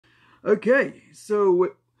Okay,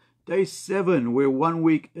 so day 7, we're 1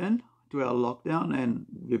 week in to our lockdown, and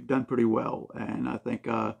we've done pretty well. And I think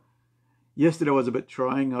yesterday was a bit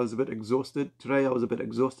trying. I was a bit exhausted. Today I was a bit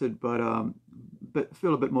exhausted, but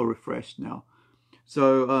feel a bit more refreshed now.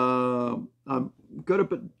 So I'm got a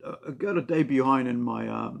day behind in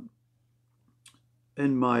my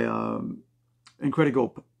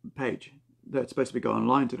Incredible page that's supposed to be going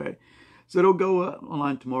online today. So it'll go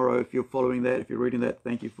online tomorrow. If you're following that, if you're reading that,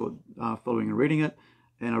 thank you for following and reading it.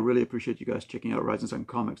 And I really appreciate you guys checking out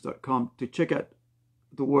risingsuncomics.com to check out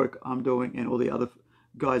the work I'm doing and all the other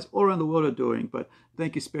guys all around the world are doing. But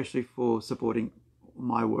thank you especially for supporting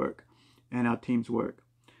my work and our team's work.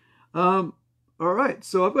 All right,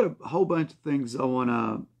 so I've got a whole bunch of things I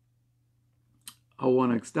wanna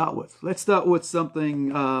start with. Let's start with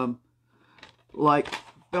something like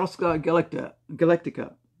Battlestar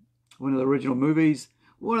Galactica, one of the original movies,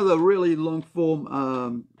 one of the really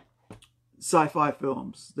long-form sci-fi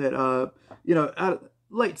films that out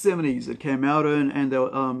late 70s it came out in, and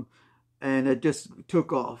and it just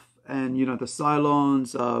took off. And the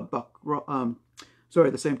Cylons, the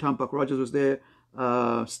same time Buck Rogers was there,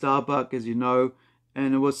 Starbuck, as you know,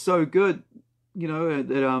 and it was so good,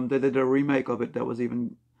 that they did a remake of it that was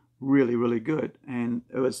even really, really good, and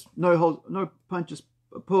it was no punches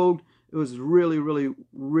pulled. It was really, really,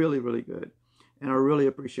 really, really good, and I really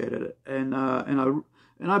appreciated it. And I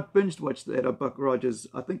binged watched that Buck Rogers.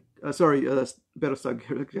 I think Battlestar.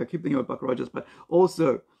 I keep thinking of Buck Rogers, but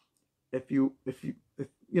also if you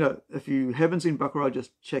haven't seen Buck Rogers,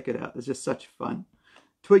 check it out. It's just such fun.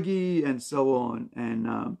 Twiggy and so on,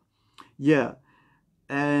 and yeah,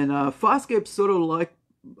 and Farscape's sort of like,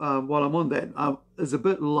 while I'm on that, is a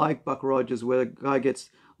bit like Buck Rogers, where the guy gets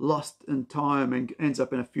lost in time and ends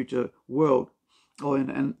up in a future world or in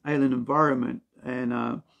an alien environment, and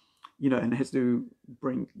and has to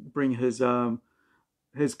bring his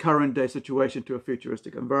current day situation to a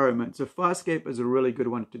futuristic environment. So Farscape is a really good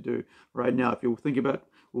one to do right now if you're thinking about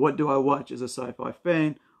what do I watch as a sci-fi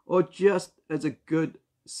fan, or just as a good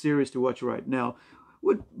series to watch right now.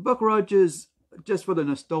 With Buck Rogers, just for the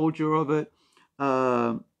nostalgia of it,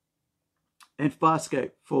 and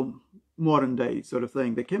Farscape for modern day sort of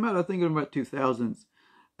thing. They came out, I think, in about 2000s,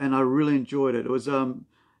 and I really enjoyed it. It was one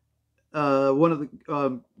of the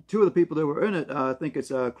two of the people that were in it. I think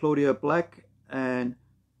it's Claudia Black and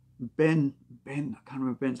Ben. I can't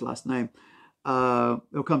remember Ben's last name.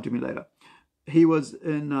 It'll come to me later. He was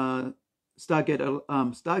in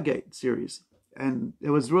Stargate series, and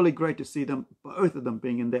it was really great to see them, both of them,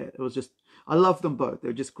 being in there. It was just, I love them both.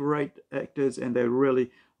 They're just great actors, and they're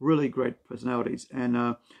really, really great personalities. And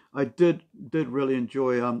I did really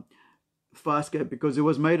enjoy Farscape, because it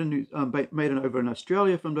was made over in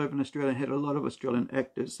Australia, filmed over in Australia, and had a lot of Australian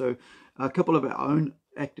actors. So a couple of our own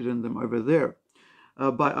acted in them over there.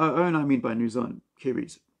 By our own, I mean by New Zealand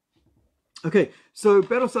Kiwis. Okay, so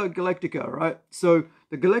Battlestar Galactica, right? So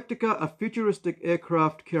the Galactica, a futuristic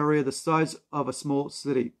aircraft carrier the size of a small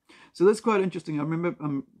city. So that's quite interesting. I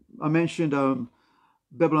remember I mentioned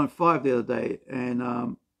Babylon 5 the other day,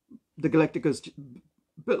 and the Galactica is a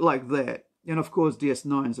bit like that. And of course,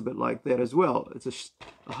 DS9 is a bit like that as well. It's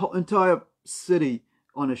a whole entire city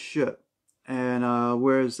on a ship. And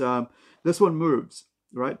whereas this one moves,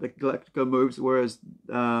 right? The Galactica moves, whereas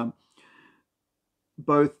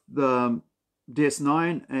both the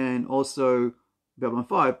DS9 and also Babylon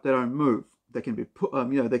 5, they don't move. They can be put,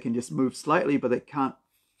 they can just move slightly, but they can't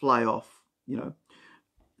fly off,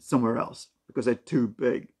 somewhere else, because they're too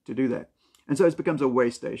big to do that. And so it becomes a way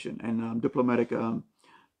station and diplomatic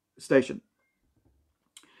station.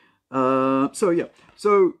 So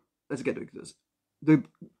let's get to this. The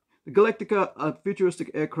Galactica, a futuristic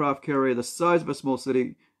aircraft carrier the size of a small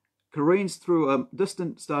city, careens through a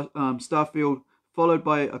distant starfield, followed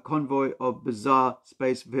by a convoy of bizarre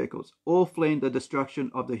space vehicles, all fleeing the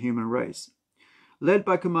destruction of the human race. Led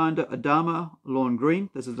by Commander Adama Lorne Green,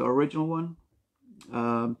 this is the original one.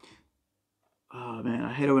 Oh man,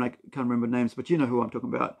 I hate it when I can't remember names, but you know who I'm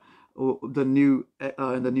talking about. Or the new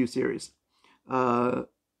in the new series,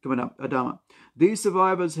 coming up, Adama. These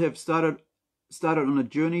survivors have started on a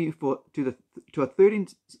journey to a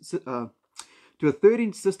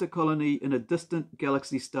 13th sister colony in a distant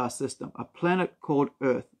galaxy star system, a planet called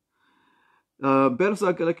Earth.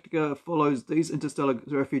 Battlestar Galactica follows these interstellar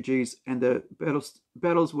refugees and their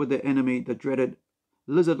battles with their enemy, the dreaded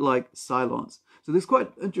lizard-like Cylons. So this is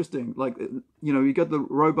quite interesting. Like, you got the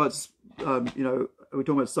robots, we're talking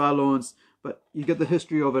about Cylons, but you get the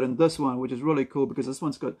history of it in this one, which is really cool because this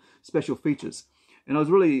one's got special features. And I was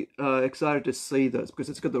really excited to see this because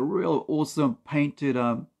it's got the real awesome painted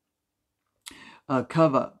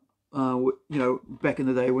cover you know, back in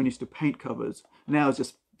the day when you used to paint covers. Now it's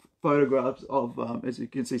just photographs of, as you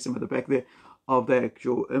can see some of the back there, of the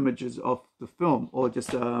actual images of the film, or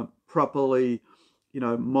just properly, you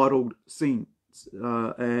know, modeled scenes,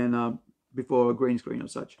 and before a green screen or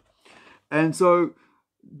such. And so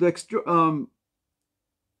the extra,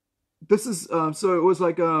 this is, so it was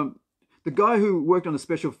like, the guy who worked on the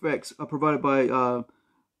special effects are provided by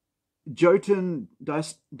Jotun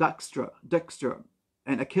Dexter,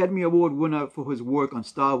 an Academy Award winner for his work on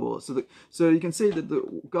Star Wars. So you can see that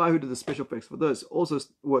the guy who did the special effects for this also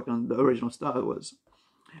worked on the original Star Wars.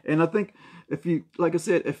 And I think if you, like I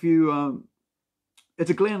said, if you, it's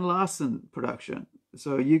a Glenn Larson production.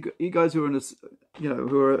 So you guys who are in this, you know,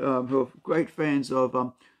 who are great fans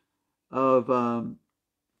of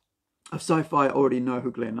sci-fi already know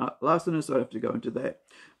who Glenn Larson is, so I don't have to go into that.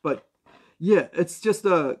 But yeah, it's just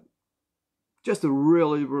a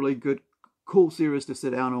really, really good, cool series to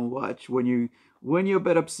sit down and watch when you're a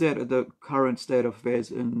bit upset at the current state of affairs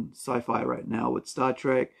in sci-fi right now with Star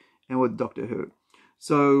Trek and with Doctor Who.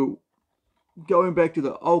 So going back to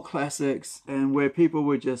the old classics, and where people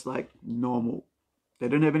were just like normal. They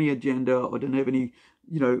didn't have any agenda or didn't have any,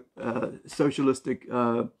 you know, socialistic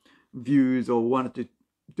views or wanted to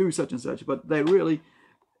do such and such, but they really,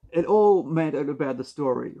 it all made it about the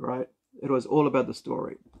story, right? It was all about the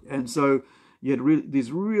story. And so you had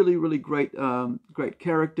these really, really great great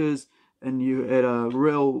characters, and you had a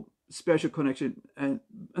real special connection, and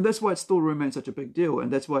that's why it still remains such a big deal,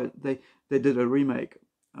 and that's why they did a remake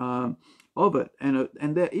of it, and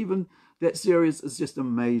that series is just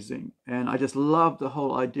amazing. And I just love the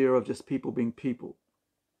whole idea of just people being people,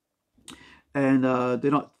 and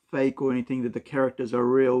they're not fake or anything, that the characters are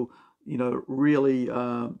real, you know, really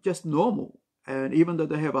just normal. And even though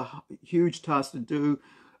they have a huge task to do,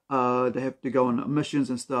 they have to go on missions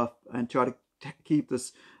and stuff and try to keep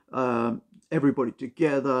this everybody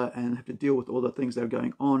together, and have to deal with all the things that are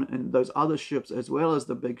going on and those other ships, as well as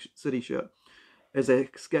the big city ship, as they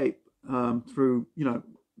escape through, you know,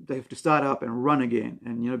 they have to start up and run again,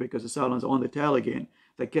 and, you know, because the Cylons are on their tail again,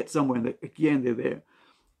 they get somewhere and they're there.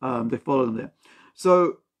 They follow them there.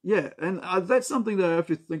 So yeah, and that's something that I have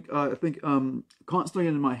to think. I think constantly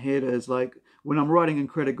in my head is like, when I'm writing in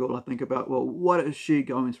Critical, I think about, well, what is she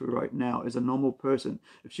going through right now as a normal person?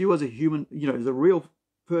 If she was a human, you know, as a real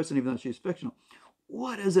person, even though she's fictional,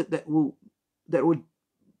 what is it that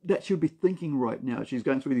she'll be thinking right now? She's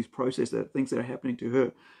going through these processes, things that are happening to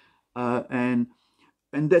her,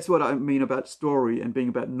 and that's what I mean about story and being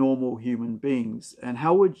about normal human beings. And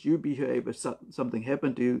how would you behave if something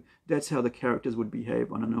happened to you? That's how the characters would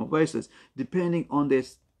behave on a normal basis, depending on their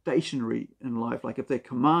stationary in life. Like if they're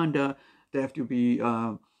commander, they have to be,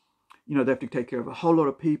 you know, they have to take care of a whole lot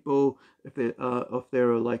of people. If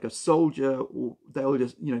they're like a soldier, they'll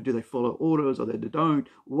just, you know, do they follow orders or they don't?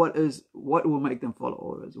 What will make them follow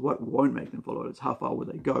orders? What won't make them follow orders? How far will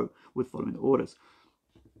they go with following the orders?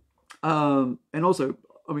 And also,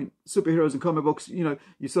 I mean, superheroes and comic books, you know,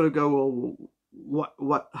 you sort of go,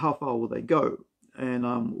 well, how far will they go?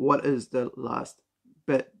 And what is the last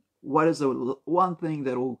bit? What is the one thing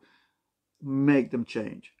that will make them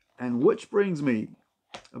change? And which brings me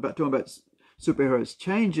talking about superheroes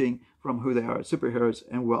changing from who they are as superheroes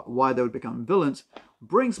and why they would become villains,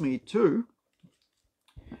 brings me to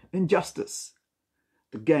Injustice,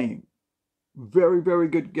 the game. Very, very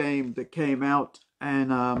good game that came out.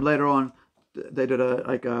 And later on, they did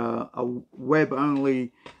a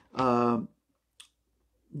web-only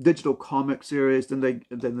digital comic series. Then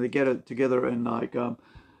they get it together in like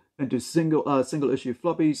into single issue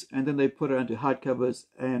floppies, and then they put it into hardcovers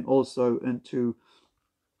and also into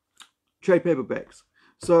trade paperbacks.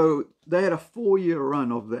 So they had a 4-year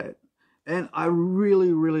run of that, and I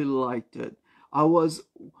really, really liked it. I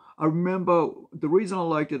remember the reason I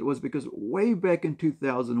liked it was because way back in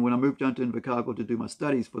 2000, when I moved down to Invercargill to do my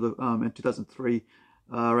studies for the in 2003,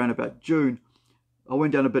 around about June, I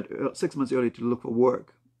went down a bit 6 months early to look for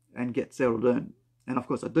work and get settled in. And of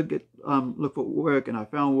course, I did get look for work, and I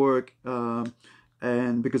found work.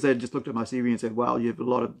 And because they had just looked at my CV and said, "Wow, you have a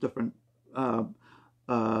lot of different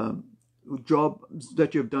jobs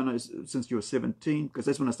that you've done since you were 17," because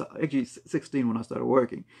that's when I started, actually 16 when I started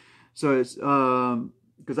working. So it's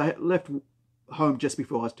because I had left home just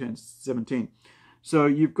before I turned 17. So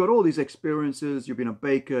you've got all these experiences. You've been a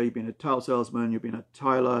baker, you've been a tile salesman, you've been a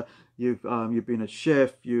tiler, you've been a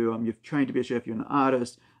chef, you've trained to be a chef, you're an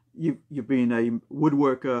artist, you've been a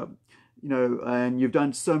woodworker, you know, and you've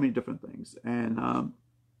done so many different things. And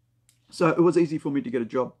so it was easy for me to get a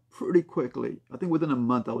job pretty quickly. I think within a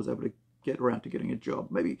month I was able to get around to getting a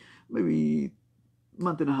job, maybe a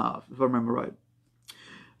month and a half, if I remember right.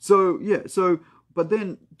 So yeah, but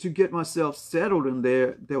then to get myself settled in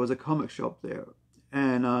there, there was a comic shop there,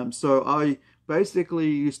 and so I basically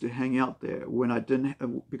used to hang out there when I didn't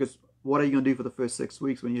have, because what are you going to do for the first 6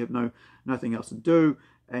 weeks when you have nothing else to do,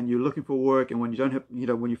 and you're looking for work, and when you don't have,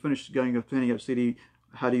 when you finish going up turning up city,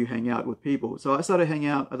 how do you hang out with people? So I started hanging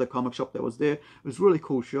out at the comic shop that was there. It was a really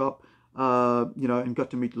cool shop, and got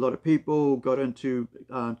to meet a lot of people, got into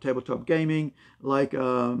tabletop gaming, like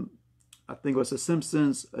I think it was The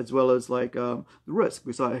Simpsons, as well as like the Risk,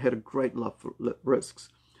 because I had a great love for Risks.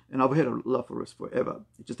 And I've had a love for Risk forever.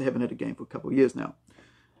 Just haven't had a game for a couple of years now.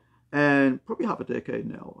 And probably half a decade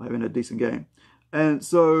now, I haven't had a decent game. And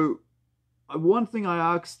so one thing I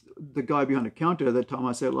asked the guy behind the counter at that time,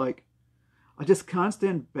 I said, like, I just can't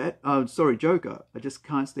stand Joker. I just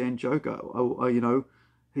can't stand Joker.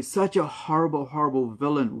 He's such a horrible, horrible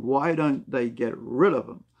villain. Why don't they get rid of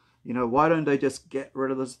him? Why don't they just get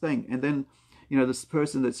rid of this thing? And then, this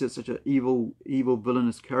person that says such an evil,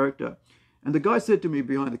 villainous character. And the guy said to me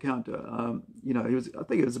behind the counter, I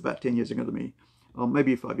think he was about 10 years younger than me, or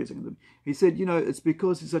maybe 5 years younger than me. He said, it's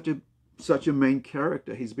because he's such a main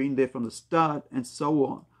character. He's been there from the start and so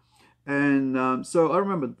on. And so I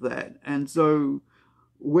remember that. And so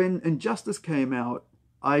when Injustice came out,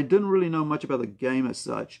 I didn't really know much about the game as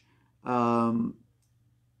such. But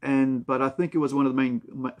I think it was one of the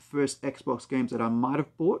my first Xbox games that I might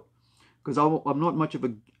have bought, because I'm not much of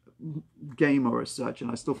a gamer as such,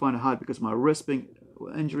 and I still find it hard because of my wrist being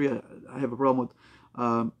injury. I have a problem with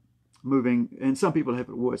moving, and some people have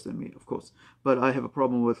it worse than me, of course, but I have a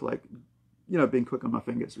problem with, like, being quick on my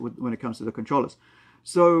fingers when it comes to the controllers.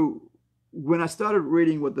 So when I started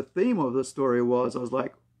reading what the theme of the story was, I was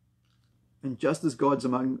like, Injustice, Gods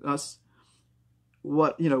Among Us,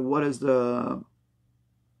 what is the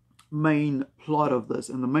main plot of this?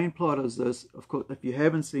 And the main plot is this, of course, if you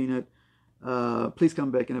haven't seen it, please come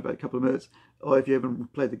back in about a couple of minutes, or if you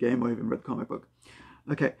haven't played the game or haven't read the comic book.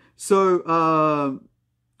 Okay, so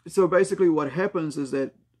so basically what happens is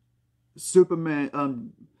that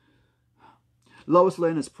Superman, Lois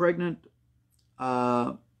Lane is pregnant,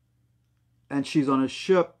 and she's on a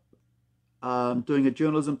ship doing a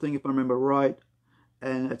journalism thing, if I remember right,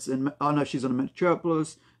 and it's in, oh no, she's on a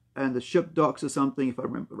Metropolis, and the ship docks or something, if I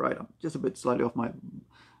remember right. I'm just a bit slightly off my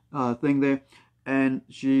thing there, and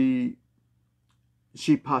she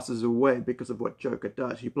passes away because of what Joker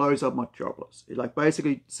does. He blows up Metropolis. He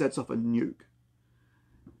basically sets off a nuke,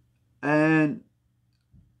 and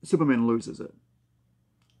Superman loses it.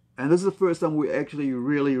 And this is the first time we actually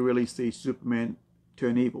really see Superman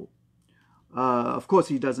turn evil. Of course,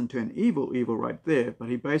 he doesn't turn evil right there, but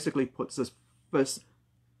he basically puts his fist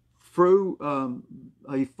through.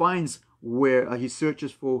 He finds where he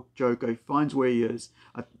searches for Joker. He finds where he is.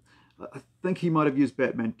 I think he might have used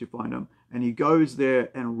Batman to find him, and he goes there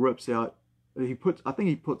and rips out. I think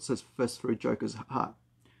he puts his fist through Joker's heart,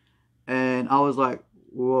 and I was like,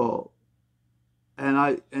 whoa. And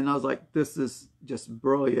I was like, this is just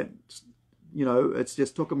brilliant. It's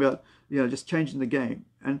just talking about, just changing the game.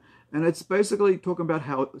 And it's basically talking about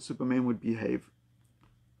how Superman would behave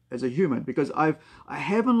as a human. Because I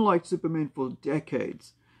haven't liked Superman for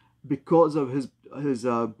decades because of his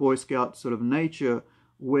Boy Scout sort of nature,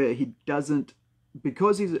 where he doesn't,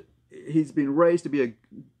 because he's been raised to be a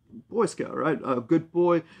Boy Scout, right? A good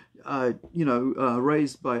boy,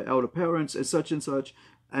 raised by elder parents as such and such.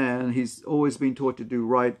 And he's always been taught to do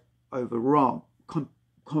right over wrong,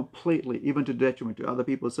 completely, even to detriment to other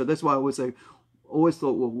people. So that's why I always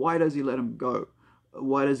thought, well, why does he let him go?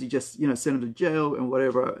 Why does he just, send him to jail and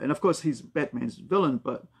whatever? And of course, he's Batman's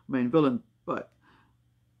main villain, but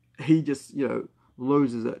he just,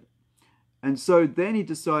 loses it. And so then he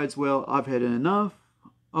decides, well, I've had enough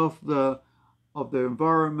of the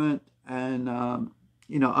environment, and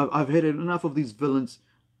I've had enough of these villains.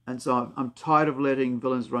 And so I'm tired of letting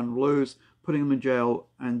villains run loose, putting them in jail,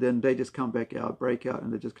 and then they just come back out, break out,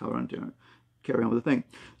 and they just carry on with the thing.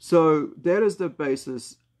 So that is the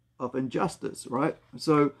basis of Injustice, right?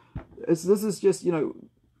 So this is just,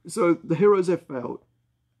 so the heroes have failed,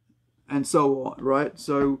 and so on, right?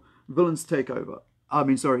 So villains take over.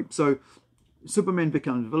 So Superman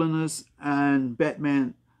becomes villainous, and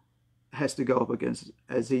Batman has to go up against,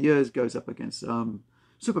 as he goes up against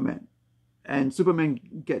Superman. And Superman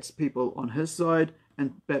gets people on his side,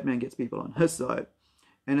 and Batman gets people on his side.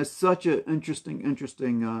 And it's such an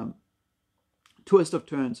interesting twist of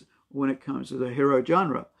turns when it comes to the hero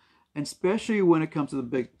genre. And especially when it comes to the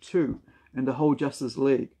big two and the whole Justice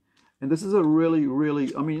League. And this is a really,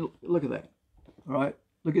 look at that. All right?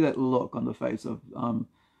 Look at that look on the face of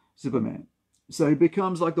Superman. So he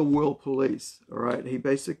becomes like the world police, all right? He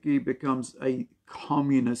basically becomes a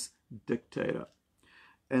communist dictator.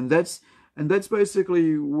 And that's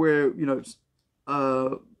basically where,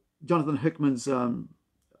 Jonathan Hickman's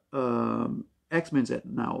X-Men's at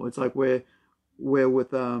now. It's like where with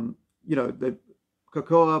the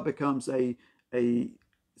Cocoa becomes a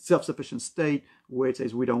self-sufficient state where it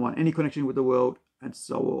says we don't want any connection with the world and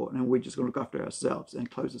so on, and we're just going to look after ourselves, and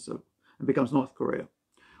closes up and becomes North Korea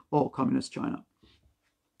or communist China.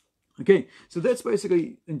 Okay, so that's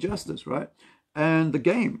basically Injustice, right? And the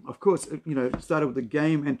game, of course, started with the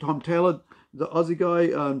game, and Tom Taylor, the Aussie guy,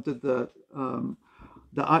 did the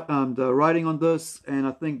writing on this, and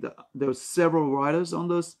I think that there were several writers on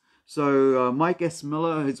this. So Mike S.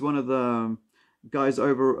 Miller, who's one of the guys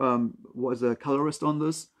over, was a colorist on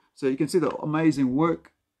this. So you can see the amazing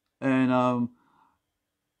work, and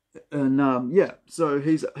yeah. So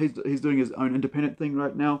he's doing his own independent thing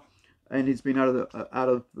right now, and he's been out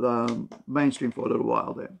of the mainstream for a little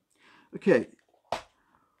while there. Okay,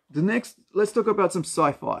 let's talk about some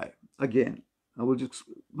sci-fi again. We'll just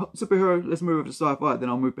superhero. Let's move over to sci-fi. Then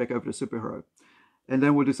I'll move back over to superhero, and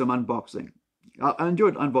then we'll do some unboxing. I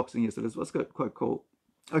enjoyed unboxing yesterday. It was quite cool.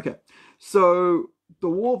 Okay, so the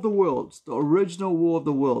War of the Worlds, the original War of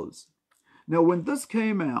the Worlds. Now, when this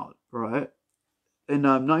came out, right, in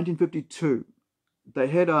 1952, they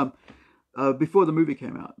had before the movie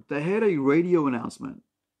came out, they had a radio announcement,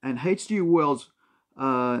 and H.G. Wells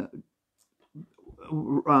wrote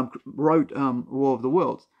War of the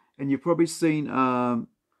Worlds, and you've probably seen. I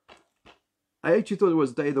actually thought it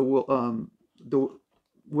was Day the World.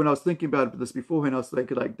 When I was thinking about this beforehand, I was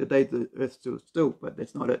thinking like the day the Earth stood still, but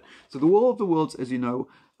that's not it. So the War of the Worlds, as you know,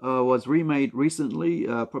 was remade recently,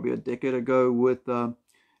 probably a decade ago, with and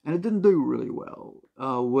it didn't do really well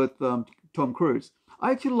with Tom Cruise.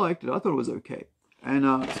 I actually liked it. I thought it was okay. And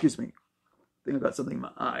excuse me, I think I got something in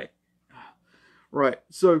my eye. Right.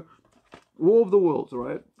 So War of the Worlds,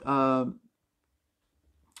 right?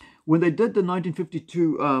 When they did the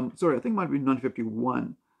 1952, sorry, I think it might have been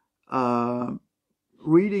 1951.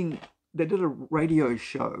 They did a radio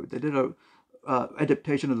show. They did a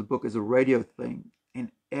adaptation of the book as a radio thing,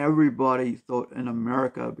 and everybody thought in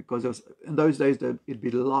America, because it was, in those days it'd be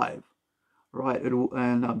live, right?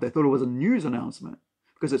 And they thought it was a news announcement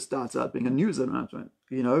because it starts out being a news announcement,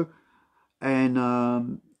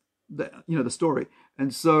 and the story,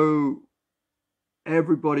 and so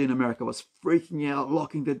everybody in America was freaking out,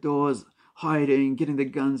 locking their doors, hiding, getting their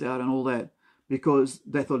guns out, and all that, because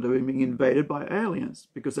they thought they were being invaded by aliens,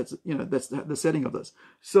 because that's the setting of this.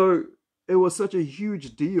 So it was such a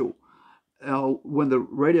huge deal when the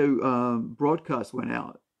radio broadcast went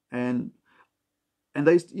out, and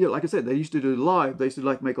they, like I said, they used to do live. They used to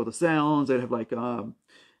like make all the sounds. They'd have like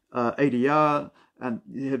ADR, and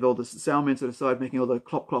you have all the soundmen to the side making all the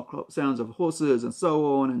clop clop clop sounds of horses and so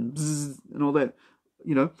on, and bzzz, and all that,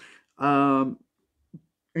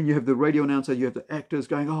 and you have the radio announcer, you have the actors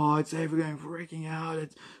going, oh, it's everything freaking out.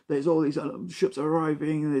 There's all these ships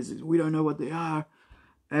arriving. We don't know what they are.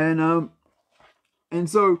 And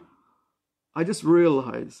so I just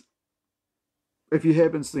realized, if you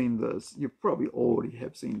haven't seen this, you probably already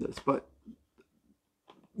have seen this, but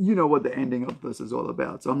you know what the ending of this is all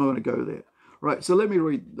about. So I'm not going to go there. Right, so let me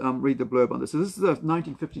read the blurb on this. So this is a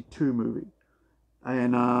 1952 movie.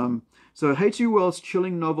 And so H.G. Wells'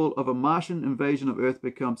 chilling novel of a Martian invasion of Earth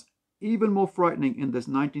becomes even more frightening in this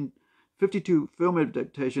 1952 film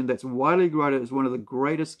adaptation that's widely regarded as one of the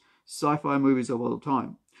greatest sci-fi movies of all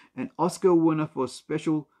time. An Oscar winner for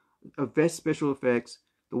best special effects,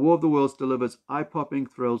 The War of the Worlds delivers eye-popping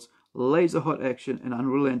thrills, laser-hot action, and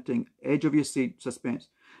unrelenting edge-of-your-seat suspense.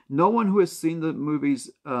 No one who has seen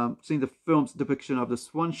the film's depiction of the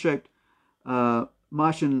swan-shaped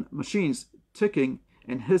Martian machines ticking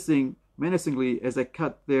and hissing menacingly as they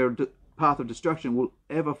cut their path of destruction will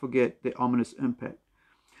ever forget their ominous impact.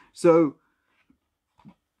 So,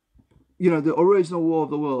 the original War of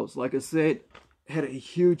the Worlds, like I said, had a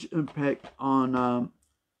huge impact on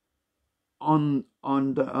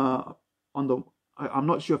the. I'm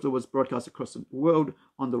not sure if it was broadcast across the world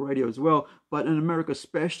on the radio as well, but in America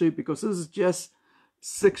especially, because this is just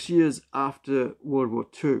 6 years after World War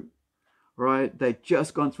II, right? They'd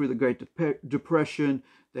just gone through the Great Depression.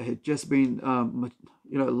 There had just been, a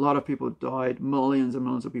lot of people died, millions and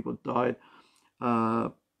millions of people died.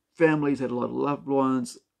 Families had a lot of loved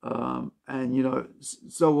ones, and,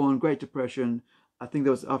 so on. Great Depression. I think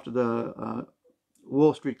that was after the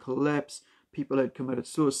Wall Street collapse. People had committed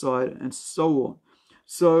suicide and so on.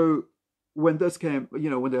 So when this came,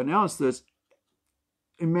 when they announced this,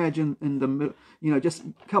 imagine in the middle, you know, just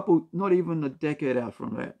a couple, not even a decade out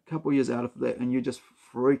from that, a couple years out of that, and you're just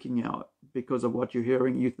freaking out because of what you're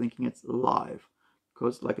hearing. You're thinking it's live.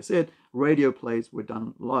 Because, like I said, radio plays were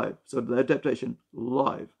done live. So the adaptation,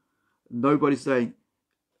 live. Nobody's saying,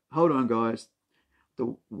 hold on, guys.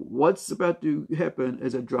 What's about to happen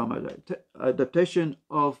is a drama adaptation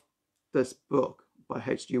of this book by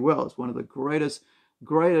H.G. Wells, one of the greatest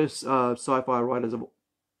sci-fi writers of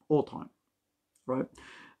all time, right?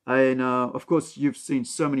 And of course, you've seen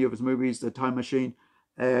so many of his movies, The Time Machine,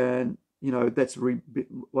 and you know that's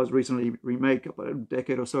was recently remade about a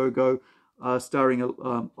decade or so ago, starring an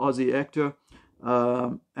Aussie actor,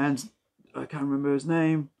 and I can't remember his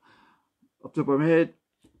name off the top of my head.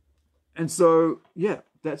 And so, yeah,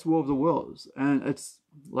 that's War of the Worlds. And it's,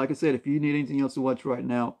 like I said, if you need anything else to watch right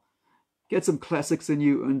now, get some classics in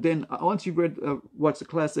you. And then once you've watch the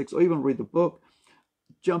classics or even read the book,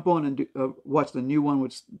 jump on and watch the new one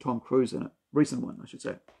with Tom Cruise in it. Recent one, I should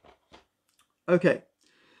say. Okay.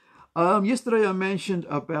 Yesterday I mentioned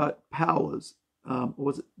about Powers. Or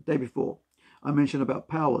was it the day before? I mentioned about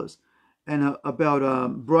Powers. And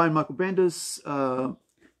about Brian Michael Bendis.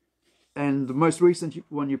 And the most recent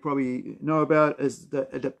one you probably know about is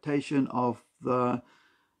the adaptation of the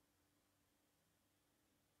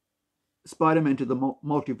Spider-Man to the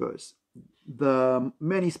multiverse. The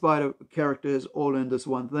many Spider characters all in this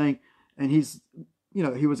one thing. And he's, you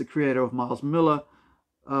know, he was a creator of Miles Morales,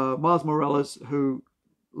 who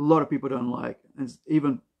a lot of people don't like. And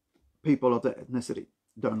even people of that ethnicity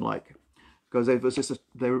don't like. Because they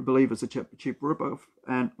believe it's a cheap ripoff.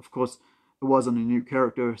 And, of course, it wasn't a new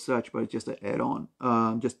character as such, but just an add-on.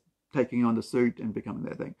 Just taking on the suit and becoming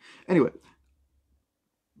that thing. Anyway,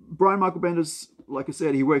 Brian Michael Bendis, like I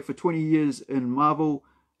said, he worked for 20 years in Marvel.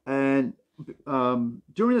 And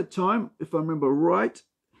during that time, if I remember right,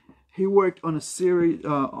 he worked on a series,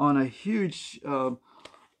 on a huge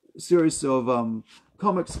series of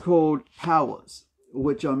comics called Powers,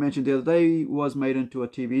 which I mentioned the other day was made into a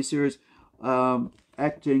TV series,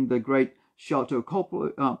 acting the great Sharlto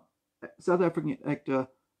Copley, South African actor,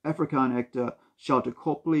 Sharlto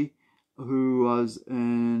Copley, who was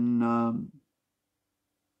in,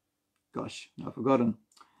 gosh, I've forgotten.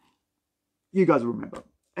 You guys remember.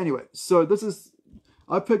 Anyway, so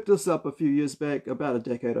I picked this up a few years back, about a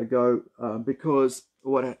decade ago, because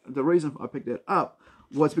the reason I picked it up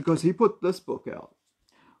was because he put this book out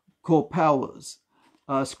called Powers,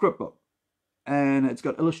 script book, and it's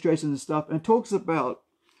got illustrations and stuff, and it talks about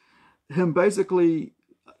him basically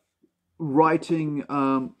writing,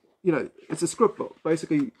 you know, it's a script book,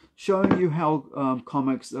 basically showing you how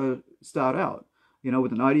comics start out, you know,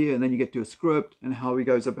 with an idea, and then you get to a script and how he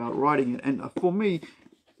goes about writing it. And for me,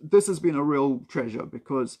 this has been a real treasure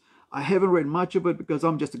because I haven't read much of it because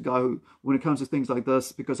I'm just a guy who, when it comes to things like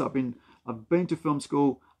this, because I've been to film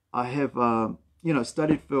school, I have, you know,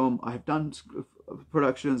 studied film, I have done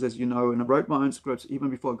productions, as you know, and I wrote my own scripts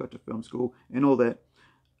even before I got to film school and all that.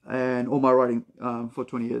 And all my writing for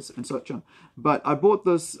 20 years and such on. But I bought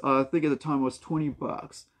this, I think at the time it was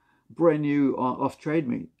 $20, brand new off Trade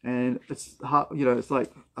Me, and it's, you know, it's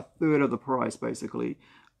like a third of the price basically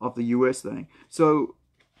of the US thing. So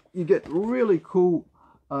you get really cool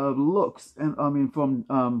looks, and I mean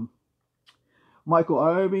from Michael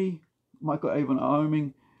Avon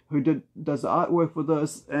Oeming, who does the artwork for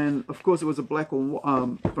this, and of course it was a black and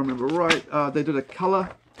if I remember right, they did a color.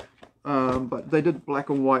 But they did black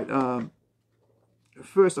and white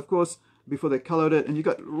first, of course, before they colored it. And you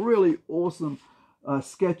got really awesome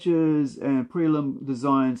sketches and prelim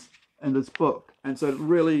designs in this book. And so it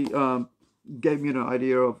really gave me an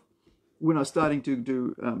idea of when I was starting to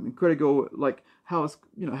do critical, like how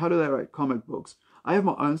do they write comic books? I have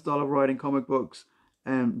my own style of writing comic books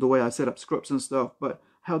and the way I set up scripts and stuff, but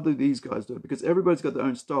how do these guys do it? Because everybody's got their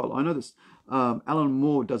own style. I know this. Alan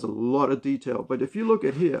Moore does a lot of detail, but if you look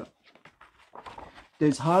at here,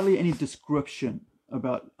 there's hardly any description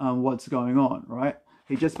about what's going on, right?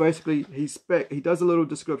 He just basically, he does a little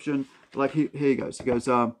description, like here he goes. He goes,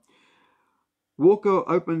 Walker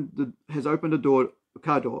has opened the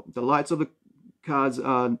car door. The lights of the cars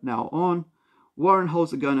are now on. Warren holds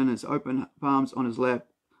the gun in his open palms on his lap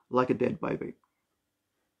like a dead baby.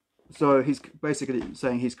 So he's basically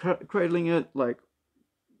saying he's cradling it, like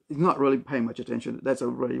he's not really paying much attention. That's a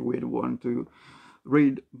really weird one to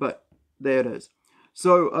read, but there it is.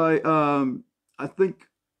 So I think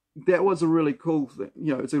that was a really cool thing.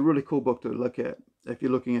 You know, it's a really cool book to look at if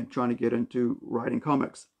you're looking at trying to get into writing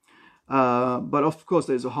comics. But of course,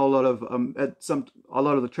 there's a whole lot of a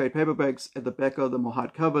lot of the trade paperbacks at the back of them or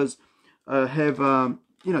hard covers have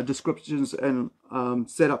you know, descriptions and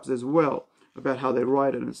setups as well. about how they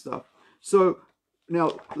write it and stuff. So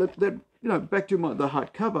now, back to the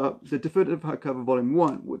hardcover, the definitive hardcover volume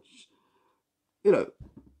 1, which, is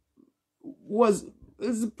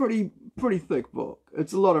a pretty thick book.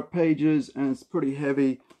 It's a lot of pages and it's pretty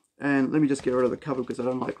heavy. And let me just get rid of the cover because I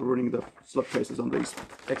don't like ruining the slipcases on these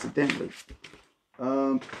accidentally.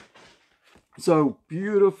 So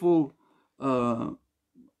beautiful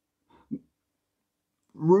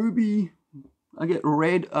ruby, I get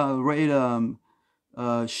red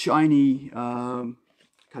shiny,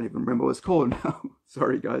 can't even remember what it's called now.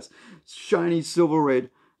 Sorry guys. Shiny silver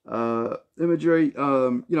red imagery,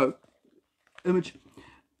 image,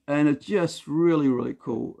 and it's just really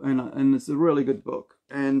cool, and it's a really good book,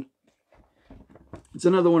 and it's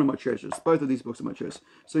another one of my treasures. Both of these books are my treasures.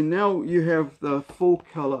 So now you have the full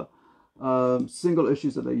color single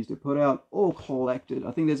issues that they used to put out, all collected.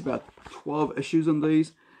 I think there's about 12 issues in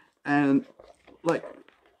these, and like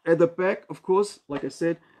at the back, of course, like I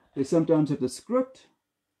said, they sometimes have the script.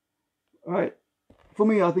 All right, for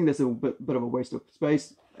me, I think that's a bit of a waste of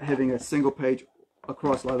space having a single page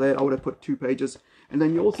across like that. I would have put 2 pages, and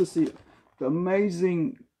then you also see the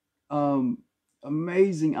amazing artwork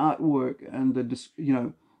and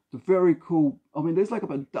the very cool. I mean, there's like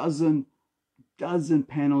about a dozen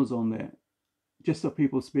panels on there just of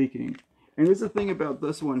people speaking. And there's the thing about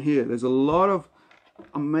this one here, there's a lot of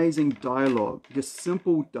amazing dialogue, just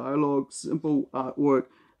simple dialogue, simple artwork,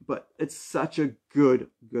 but it's such a good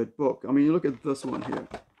book. I mean, you look at this one here,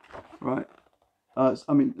 right?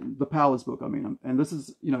 I mean, the Powers book, I mean, and this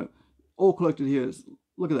is, all collected here.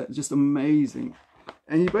 Look at that, it's just amazing.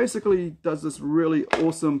 And he basically does this really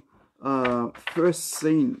awesome first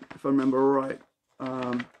scene, if I remember right,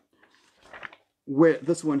 where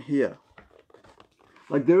this one here,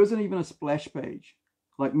 like there isn't even a splash page.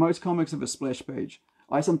 Like most comics have a splash page.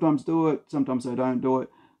 I sometimes do it, sometimes I don't do it,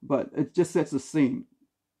 but it just sets the scene.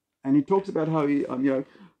 And he talks about how he,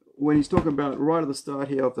 when he's talking about right at the start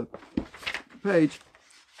here of the page,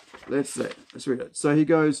 let's read it. So he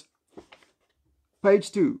goes,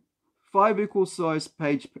 page 2, 5 equal size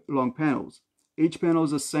page long panels. Each panel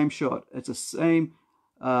is the same shot. It's the same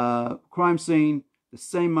crime scene, the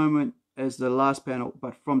same moment as the last panel,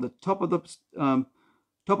 but from the top of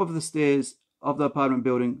the stairs of the apartment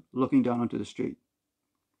building, looking down onto the street.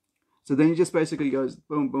 So then he just basically goes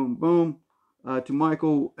boom, boom, boom to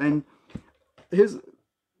Michael, and this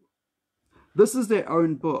is their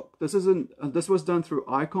own book. This isn't. This was done through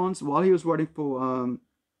Icons while he was writing for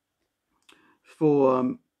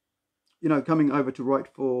coming over to write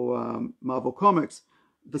for Marvel Comics.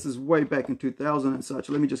 This is way back in 2000 and such.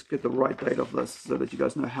 Let me just get the right date of this so that you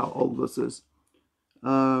guys know how old this is.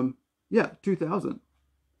 Yeah, 2000.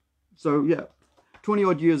 So yeah, 20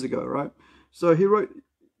 odd years ago, right? So he wrote,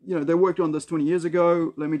 they worked on this 20 years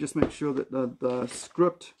ago. Let me just make sure that the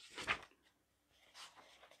script.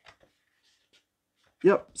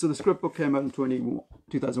 Yep, so the script book came out in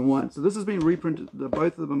 2001. So this has been reprinted.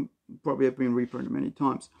 Both of them probably have been reprinted many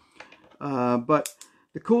times. But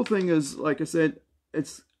the cool thing is, like I said,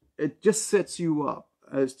 it just sets you up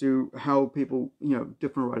as to how people,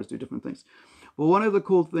 different writers do different things. Well, one of the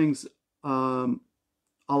cool things I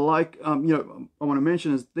like, I want to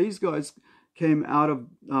mention is these guys came out of,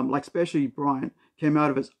 like especially Brian, came out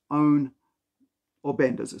of his own, or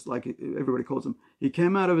Benders, it's like everybody calls him. He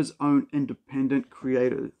came out of his own independent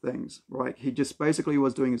creative things, right? He just basically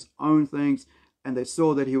was doing his own things, and they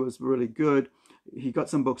saw that he was really good. He got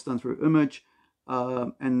some books done through Image,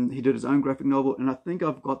 and he did his own graphic novel, and I think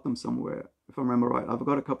I've got them somewhere, if I remember right. I've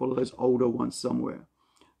got a couple of those older ones somewhere.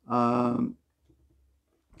 And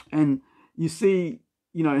you see,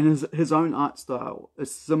 in his own art style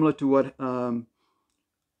is similar to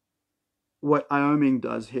what Ioming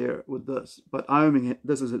does here with this. But Ioming,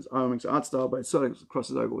 this is Ioming's art style, but it sort of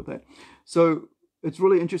crosses over with that. So it's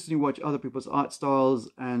really interesting to watch other people's art styles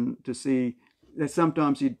and to see that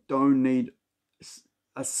sometimes you don't need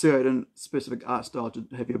a certain specific art style to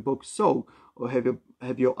have your book sold, or have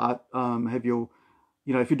your art, if you're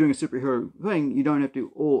doing a superhero thing, you don't have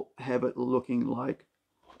to all have it looking like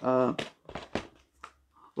that,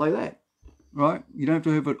 right? You don't have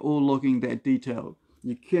to have it all looking that detailed.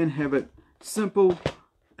 You can have it simple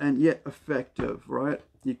and yet effective, right?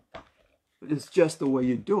 It's just the way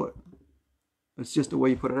you do it. It's just the way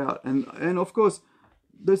you put it out. And of course,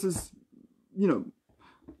 this is,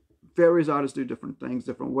 various artists do different things,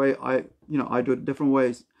 different way. I do it different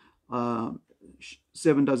ways.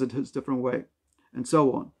 7 does it his different way, and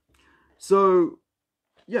so on. So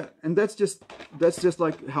yeah, and that's just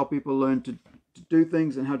like how people learn to do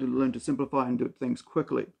things, and how to learn to simplify and do things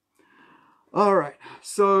quickly. All right,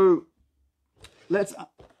 so let's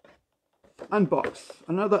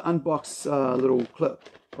another unbox little clip,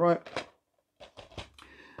 right?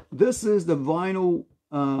 This is the vinyl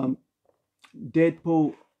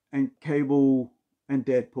Deadpool and Cable and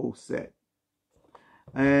Deadpool set,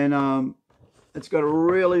 and it's got a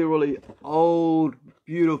really old,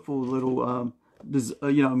 beautiful little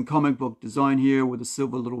comic book design here with the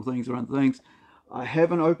silver little things around things. I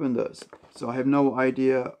haven't opened this, so I have no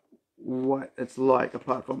idea what it's like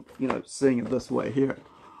apart from seeing it this way here.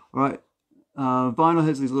 All right, vinyl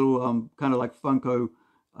has these little kind of like Funko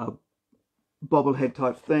bobblehead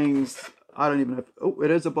type things. I don't even know if, oh,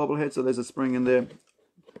 it is a bobblehead, so there's a spring in there.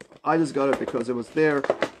 I just got it because it was there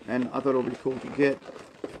and I thought it would be cool to get.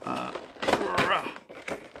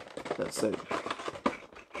 That's it.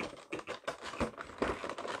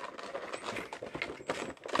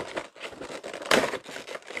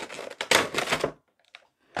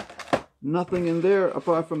 Nothing in there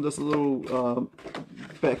apart from this little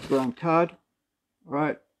background card,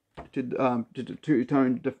 right? To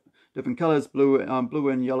tone different colors, blue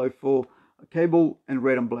and yellow for Cable and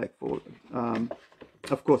red and black for,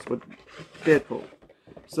 of course, with Deadpool.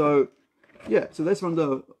 So yeah, so that's from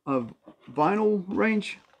the vinyl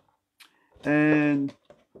range, and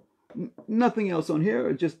nothing else on here.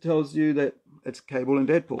 It just tells you that it's Cable and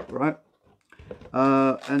Deadpool, right?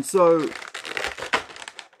 And so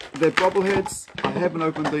they're bobbleheads. I haven't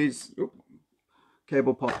opened these. Oop,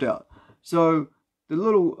 Cable popped out. So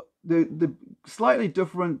the slightly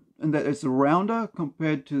different in that it's rounder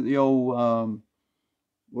compared to the old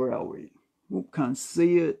where are we? Oop, can't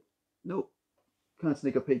see it. Nope, can't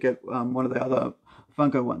sneak a peek at one of the other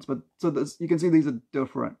Funko ones. But so this, you can see these are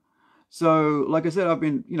different. So like I said, I've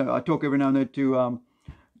been I talk every now and then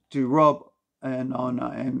to Rob and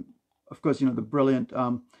of course the brilliant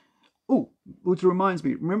oh, which reminds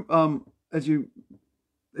me, remember if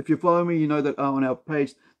you follow me, you know that on our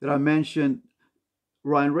page that I mentioned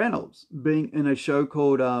Ryan Reynolds being in a show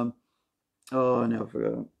called oh, now I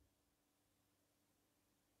forgot,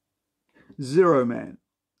 Zero Man.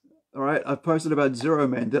 All right, I posted about Zero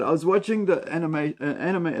Man. That I was watching the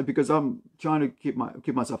anime because I'm trying to keep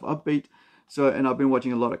myself upbeat. So, and I've been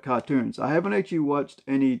watching a lot of cartoons. I haven't actually watched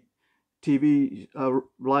any TV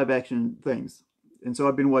live action things, and so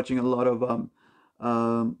I've been watching a lot of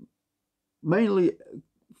mainly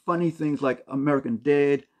funny things like American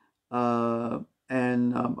Dad,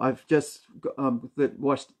 and I've just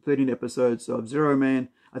watched 13 episodes of Zero Man.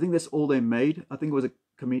 I think that's all they made. I think it was a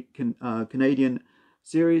Canadian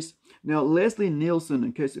series. Now, Leslie Nielsen,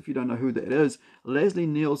 in case if you don't know who that is, Leslie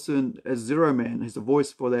Nielsen as Zero Man, has a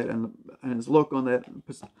voice for that and his look on that,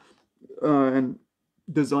 and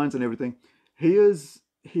designs and everything. He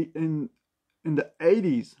in the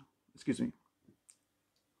 80s, excuse me.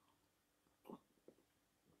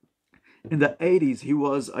 In the 80s, he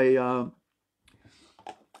was a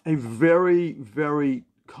very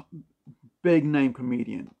big name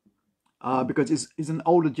comedian because he's an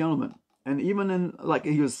older gentleman. And even in, like,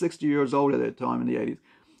 he was 60 years old at that time in the 80s.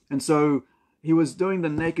 And so he was doing the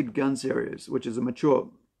Naked Gun series, which is a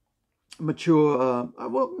mature,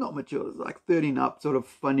 well, not mature, it's like 13 up sort of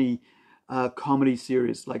funny comedy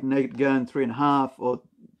series, like Naked Gun 3.5 or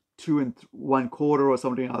 2 1/4 or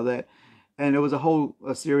something like that. And it was a whole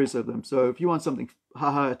series of them. So if you want something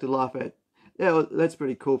haha to laugh at, yeah, well, that's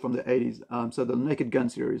pretty cool from the 80s. So the Naked Gun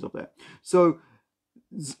series of that. So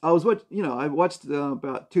I watched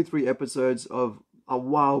about 2-3 episodes of a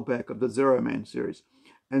while back of the Zero Man series,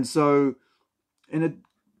 and so and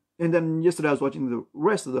then yesterday I was watching the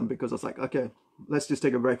rest of them because I was like, okay, let's just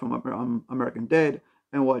take a break from American Dad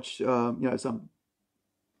and watch something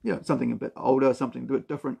a bit older, something a bit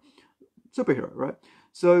different, superhero, right?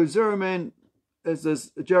 So Zero Man is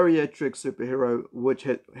this geriatric superhero which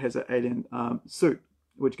has an alien suit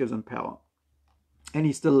which gives him power. And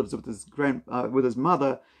he still lives with his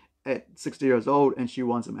mother at 60 years old, and she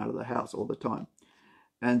wants him out of the house all the time.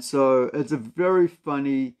 And so it's a very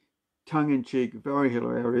funny, tongue-in-cheek, very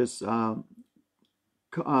hilarious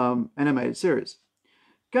animated series.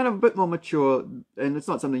 Kind of a bit more mature, and it's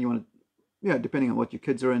not something you want to, depending on what your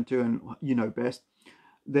kids are into and best,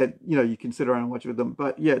 that you can sit around and watch with them.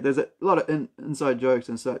 But yeah, there's a lot of inside jokes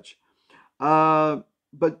and such. But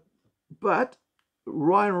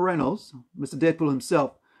Ryan Reynolds, Mr. Deadpool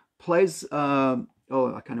himself, plays, I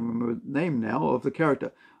can't remember the name now of the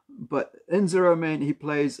character, but in Zero Man, he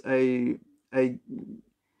plays a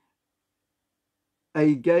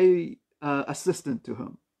gay assistant to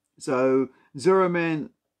him. So Zero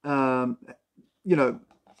Man,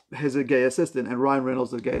 has a gay assistant, and Ryan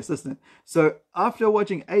Reynolds is a gay assistant. So after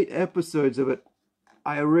watching 8 episodes of it,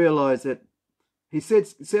 I realized that he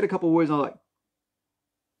said a couple of words, and I'm like,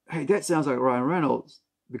 hey, that sounds like Ryan Reynolds,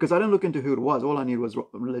 because I didn't look into who it was. All I knew was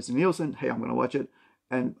Leslie Nielsen. Hey, I'm going to watch it,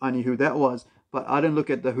 and I knew who that was, but I didn't look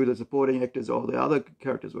at who the supporting actors or the other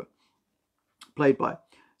characters were played by.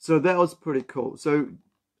 So that was pretty cool. So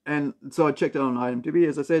I checked it on IMDb,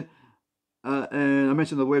 as I said, and I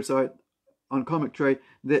mentioned the website on Comic Trade,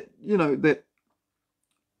 that that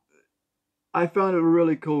I found it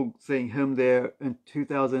really cool seeing him there in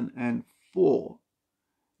 2004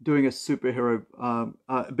 doing a superhero,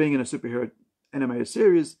 being in a superhero animated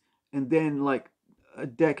series, and then like a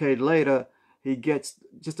decade later,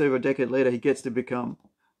 just over a decade later, he gets to become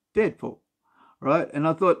Deadpool, right? And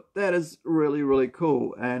I thought that is really, really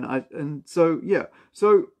cool. And so yeah,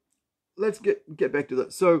 so let's get back to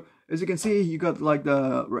that. So as you can see, you got like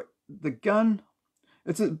the gun.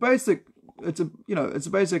 It's a basic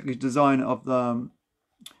design of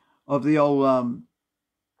the old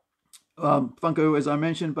Funko, as I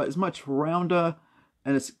mentioned, but it's much rounder,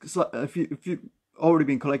 and it's like, if you already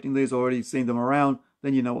been collecting these, already seen them around,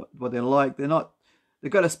 then you know what they're like.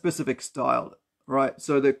 They've got a specific style, right?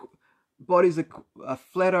 So the bodies are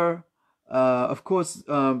flatter. Of course,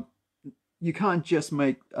 you can't just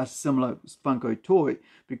make a similar Funko toy,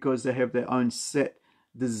 because they have their own set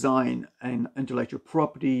design and intellectual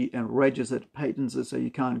property and registered patents, so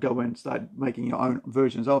you can't go and start making your own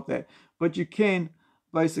versions of that. But you can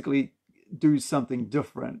basically do something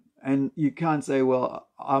different, and you can't say, well,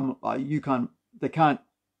 they can't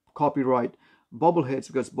copyright bobbleheads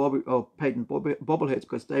because patent bobbleheads,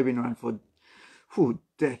 because they've been around for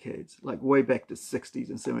decades, like way back to 60s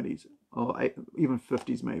and 70s, or even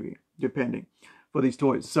 50s maybe, depending, for these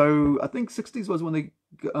toys. So I think 60s was when they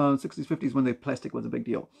 60s, 50s when the plastic was a big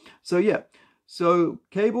deal. So yeah, so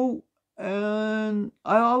Cable, and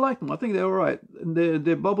I like them. I think they're all right. And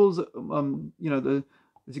their bubbles, as you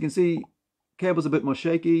can see, Cable's a bit more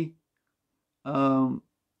shaky, and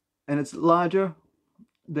it's larger.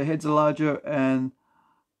 The heads are larger, and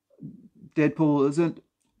Deadpool isn't.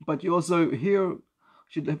 But you also here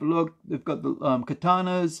should have a look. They've got the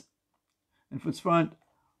katanas in front,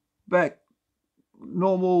 back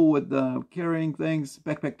normal with carrying things,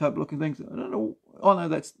 backpack type looking things. I don't know. Oh no,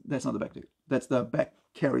 that's not the backpack. That's the back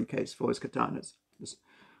carry case for his katanas,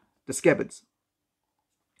 the scabbards,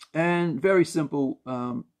 and very simple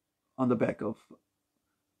on the back of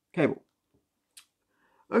Cable.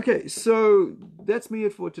 Okay, so that's me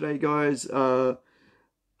for today, guys.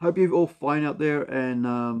 Hope you're all fine out there.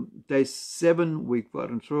 And day 7, we've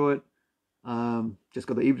gotten through it. Just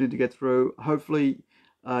got the evening to get through. Hopefully,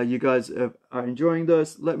 you guys are enjoying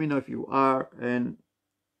this. Let me know if you are. And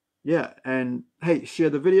yeah, and hey, share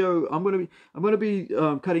the video. I'm gonna be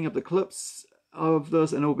cutting up the clips of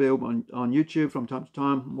this, and it'll be on YouTube from time to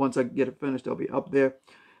time. Once I get it finished, I'll be up there.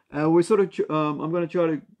 We sort of I'm gonna try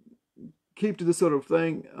to keep to this sort of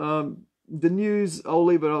thing. The news, I'll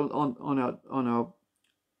leave it on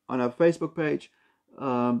our Facebook page,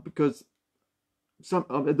 because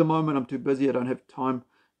at the moment I'm too busy. I don't have time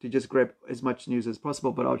to just grab as much news as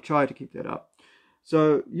possible, but I'll try to keep that up.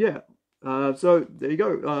 So yeah, so there you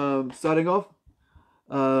go. Starting off,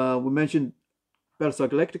 we mentioned Battlestar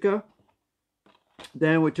Galactica.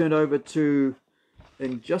 Then we turned over to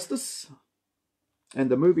Injustice, and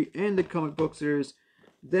the movie and the comic book series.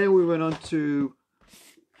 Then we went on to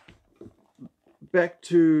back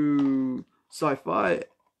to Sci-fi,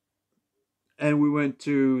 and we went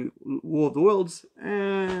to War of the Worlds,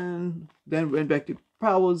 and then went back to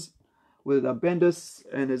Powers with Bendis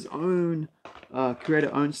and his own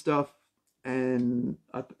creator-owned stuff. And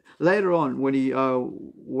later on, when he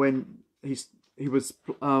was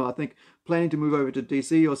I think planning to move over to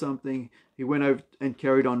DC or something, he went over and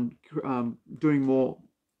carried on doing more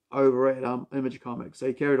over at Image Comics. So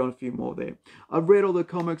he carried on a few more there. I've read all the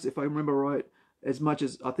comics, if I remember right, as much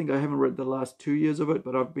as I think I haven't read the last 2 years of it,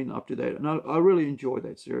 but I've been up to date, and I really enjoy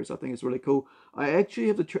that series. I think it's really cool. I actually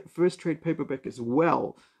have the first trade paperback as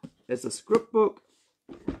well as the script book,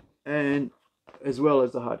 and as well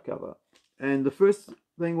as the hardcover. And the first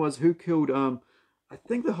thing was Who Killed I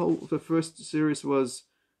think the first series was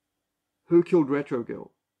Who Killed Retro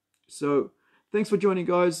Girl. So thanks for joining,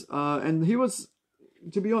 guys. And he was,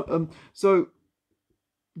 to be honest,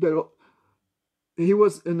 he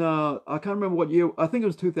was in I can't remember what year. I think it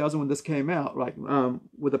was 2000 when this came out. Like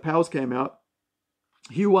when the Powers came out,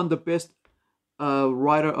 he won the best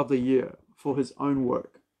writer of the year for his own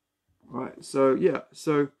work. Right. So yeah.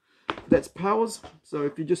 So that's Powers. So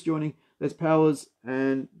if you're just joining, that's Powers.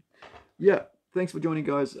 And yeah, thanks for joining,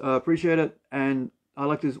 guys. Appreciate it. And I'd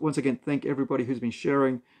like to once again thank everybody who's been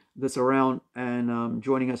sharing this around and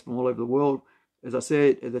joining us from all over the world. As I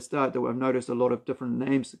said at the start, that I've noticed a lot of different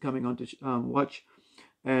names coming on to watch.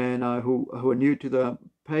 and who are new to the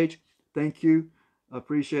page. Thank you. I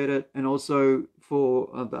appreciate it. And also for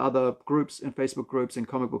the other groups and Facebook groups and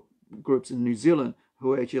comic book groups in New Zealand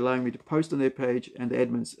who are actually allowing me to post on their page, and the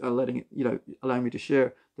admins are allowing me to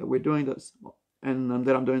share that we're doing this and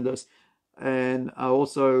that I'm doing this, and are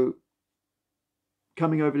also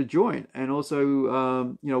coming over to join, and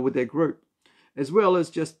also with their group, as well as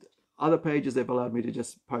just other pages they've allowed me to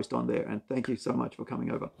just post on there. And thank you so much for coming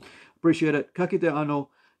over. Appreciate it. Ka kite anō.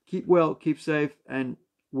 Keep well, keep safe, and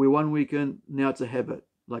we're 1 week in. Now it's a habit.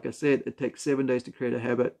 Like I said, it takes 7 days to create a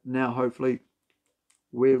habit. Now hopefully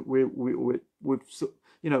we're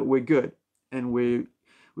good, and we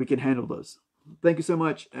can handle this. Thank you so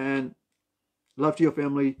much, and love to your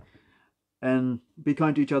family, and be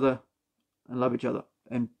kind to each other, and love each other,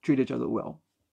 and treat each other well.